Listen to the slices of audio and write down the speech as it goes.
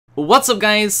What's up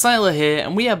guys, Syiler here,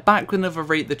 and we are back with another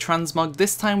Rate the Transmog,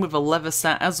 this time with a leather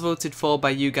set as voted for by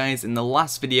you guys in the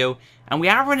last video. And we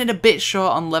are running a bit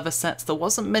short on leather sets. There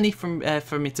wasn't many for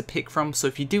me to pick from, so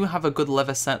if you do have a good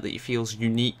leather set that you feel is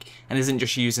unique and isn't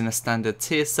just using a standard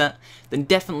tier set, then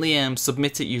definitely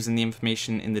submit it using the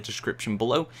information in the description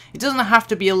below. It doesn't have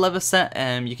to be a leather set,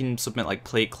 you can submit like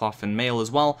plate, cloth and mail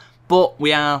as well. But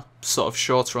we are sort of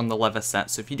shorter on the leather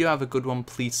set, so if you do have a good one,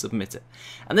 please submit it.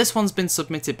 And this one's been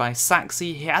submitted by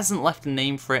Saxie. He hasn't left a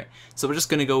name for it, so we're just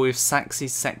going to go with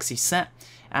Saxie's Sexy Set.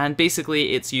 And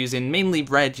basically it's using mainly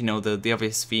red, you know, the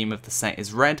obvious theme of the set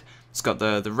is red. It's got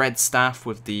the red staff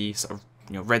with the sort of,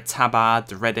 you know, red tabard,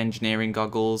 the red engineering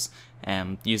goggles,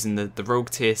 using the rogue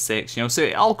tier 6, you know, so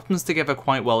it all comes together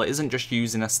quite well. It isn't just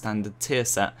using a standard tier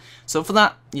set. So for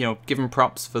that, you know, give him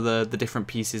props for the different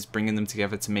pieces, bringing them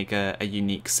together to make a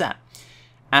unique set.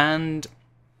 And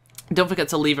don't forget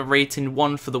to leave a rating,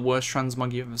 1 for the worst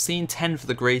transmog you've ever seen, 10 for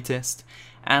the greatest.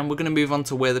 And we're going to move on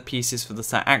to where the pieces for the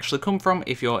set actually come from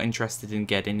if you're interested in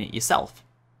getting it yourself.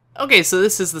 Okay, so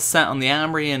this is the set on the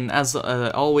armory, and as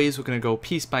always, we're going to go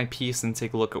piece by piece and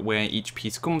take a look at where each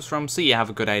piece comes from, so you have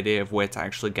a good idea of where to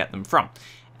actually get them from.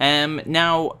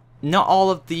 Now, not all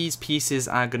of these pieces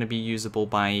are going to be usable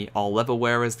by all level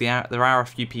wearers. There are a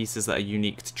few pieces that are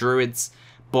unique to druids,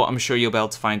 but I'm sure you'll be able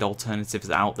to find alternatives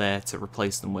out there to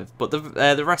replace them with. But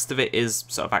the rest of it is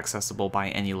sort of accessible by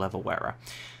any level wearer.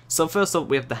 So first up,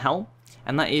 we have the helm.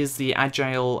 And that is the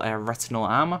Agile Retinal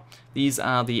Armor. These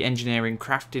are the engineering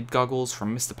crafted goggles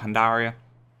from Mr. Pandaria.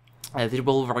 They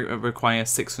will require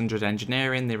 600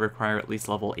 engineering, they require at least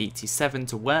level 87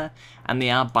 to wear, and they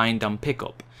are bind on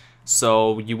pickup.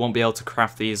 So you won't be able to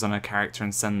craft these on a character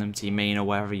and send them to your main or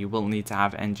wherever. You will need to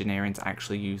have engineering to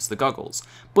actually use the goggles.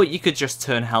 But you could just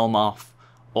turn helm off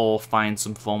or find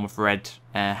some form of red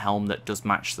helm that does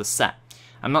match the set.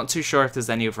 I'm not too sure if there's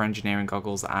any other engineering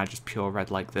goggles that are just pure red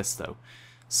like this though.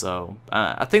 So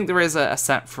I think there is a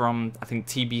set from, I think,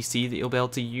 TBC that you'll be able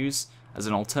to use as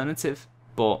an alternative.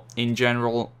 But in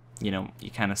general, you know,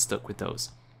 you're kind of stuck with those.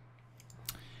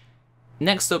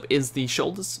 Next up is the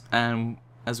shoulders. And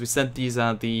as we said, these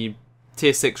are the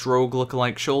tier 6 rogue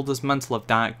lookalike shoulders, Mantle of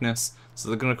Darkness. So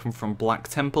they're going to come from Black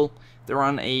Temple. They're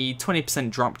on a 20%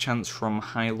 drop chance from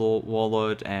High Lord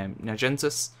Warlord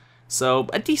Nagentus. So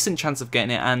a decent chance of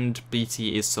getting it, and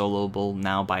BT is soloable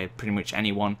now by pretty much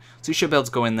anyone, so you should be able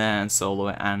to go in there and solo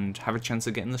it and have a chance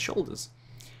of getting the shoulders.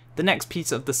 The next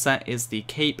piece of the set is the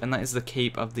cape, and that is the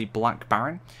cape of the Black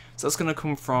Baron. So that's going to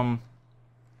come from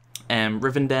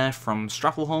Rivendare from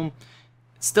Strathalholm.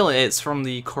 Still, it's from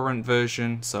the current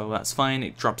version, so that's fine.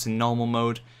 It drops in normal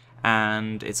mode,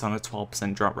 and it's on a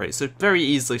 12% drop rate, so very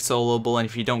easily soloable, and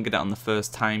if you don't get it on the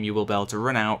first time, you will be able to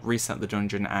run out, reset the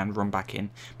dungeon, and run back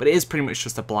in. But it is pretty much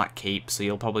just a black cape, so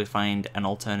you'll probably find an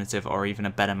alternative or even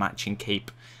a better matching cape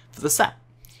for the set.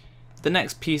 The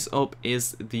next piece up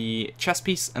is the chest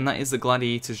piece, and that is the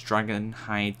Gladiator's Dragon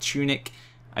Hide Tunic.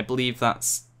 I believe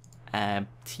that's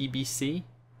TBC?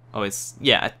 Oh, it's,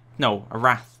 yeah, no, a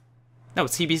Wrath. No,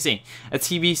 it's TBC. A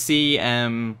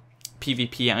TBC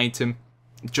PvP item.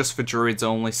 Just for druids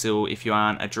only, so if you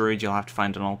aren't a druid you'll have to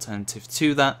find an alternative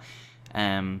to that,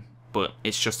 but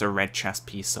it's just a red chest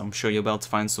piece, so I'm sure you'll be able to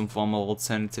find some form of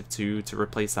alternative to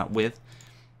replace that with,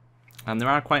 and there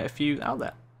are quite a few out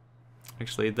there.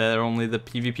 Actually, they're only the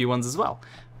PvP ones as well,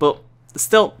 but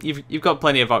still, you've got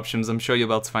plenty of options. I'm sure you'll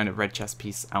be able to find a red chest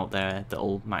piece out there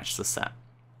that'll match the set.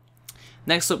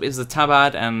 Next up is the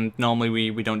tabard, and normally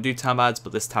we don't do tabards,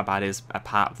 but this tabard is a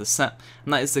part of the set,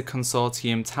 and that is the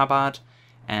Consortium Tabard.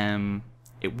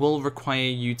 It will require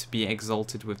you to be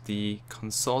exalted with the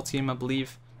Consortium, I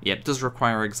believe. Yeah, it does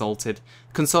require exalted.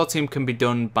 Consortium can be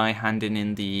done by handing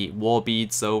in the war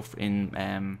beads, though, in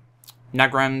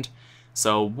Nagrand.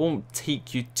 So it won't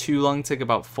take you too long, take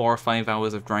about 4 or 5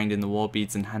 hours of grinding the war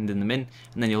beads and handing them in,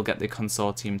 and then you'll get the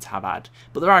Consortium Tabard.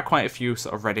 But there are quite a few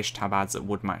sort of reddish tabards that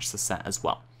would match the set as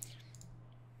well.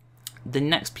 The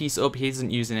next piece up, he isn't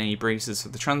using any braces for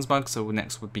the transmog, so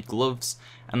next would be gloves,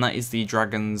 and that is the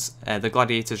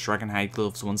Gladiator's Dragonhide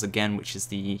gloves once again, which is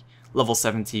the level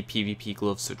 70 PvP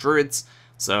gloves for druids,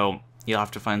 so you'll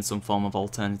have to find some form of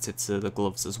alternative to the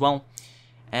gloves as well.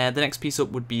 The next piece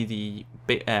up would be the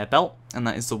belt, and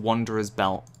that is the Wanderer's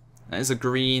Belt. That is a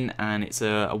green, and it's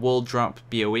a world drop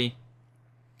BOE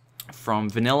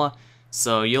from Vanilla.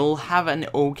 So you'll have an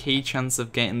okay chance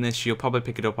of getting this. You'll probably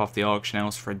pick it up off the auction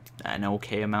house for an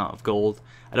okay amount of gold.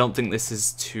 I don't think this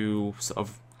is too sort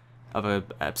of a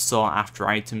sought after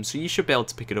item, so you should be able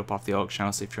to pick it up off the auction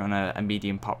house if you're on a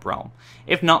medium pop realm.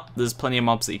 If not, there's plenty of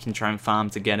mobs that you can try and farm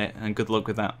to get it, and good luck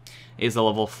with that. It is a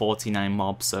level 49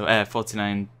 mob, so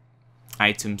 49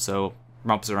 item, so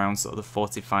mobs around sort of the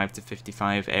 45 to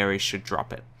 55 areas should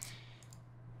drop it.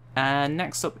 And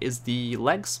next up is the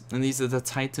legs, and these are the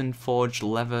Titan Forged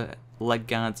Leather Leg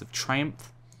Guards of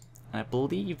Triumph. I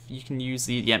believe you can use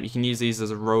these, you can use these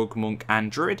as a rogue, monk and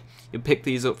druid. You'll pick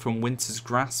these up from Winter's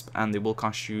Grasp and they will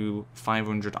cost you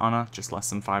 500 honor, just less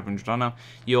than 500 honor.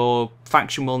 Your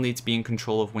faction will need to be in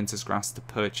control of Winter's Grasp to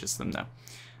purchase them though.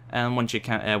 And once you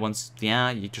can,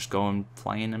 you just go and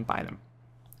fly in and buy them.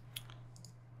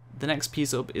 The next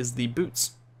piece up is the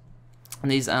boots. And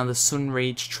these are the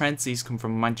Sunrage Treads. These come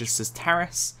from Magister's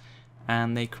Terrace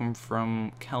and they come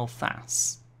from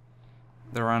Kel'Thas.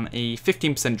 They're on a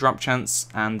 15% drop chance,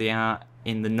 and they are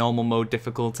in the normal mode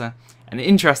difficulty. An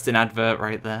interesting advert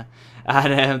right there.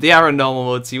 And they are on normal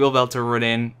mode, so you will be able to run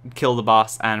in, kill the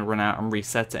boss, and run out and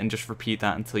reset it, and just repeat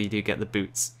that until you do get the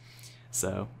boots.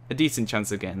 So, a decent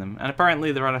chance of getting them. And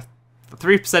apparently they're on a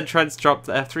 3% chance drop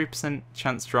there, 3%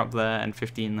 chance drop there, and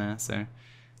 15 there, so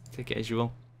take it as you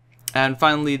will. And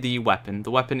finally, the weapon.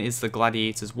 The weapon is the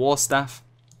Gladiator's War Staff.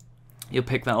 You'll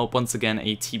pick that up, once again,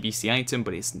 a TBC item,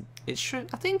 but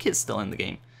I think it's still in the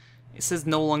game. It says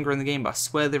no longer in the game, but I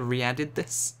swear they've re-added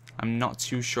this. I'm not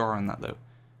too sure on that though.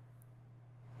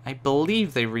 I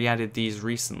believe they re-added these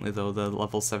recently though, the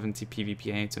level 70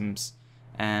 PvP items.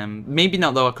 Maybe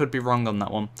not though, I could be wrong on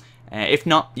that one. If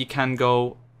not, you can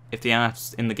go, if they are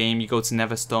in the game, you go to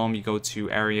Neverstorm, you go to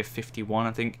Area 51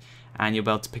 I think, and you'll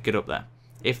be able to pick it up there.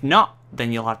 If not,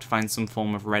 then you'll have to find some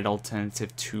form of red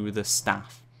alternative to the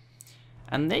staff.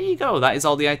 And there you go, that is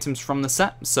all the items from the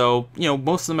set. So, you know,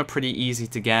 most of them are pretty easy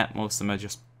to get. Most of them are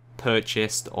just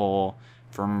purchased or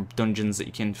from dungeons that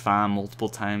you can farm multiple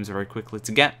times very quickly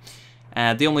to get.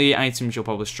 The only items you'll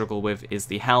probably struggle with is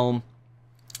the helm,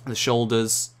 the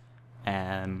shoulders,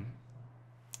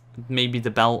 maybe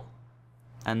the belt,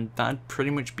 and that'd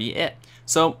pretty much be it.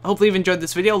 So, hopefully you've enjoyed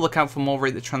this video. Look out for more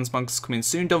Rate the Transmogs coming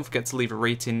soon. Don't forget to leave a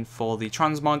rating for the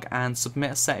Transmog and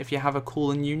submit a set if you have a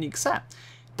cool and unique set.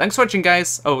 Thanks for watching,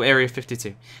 guys. Oh, Area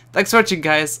 52. Thanks for watching,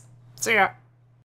 guys. See ya.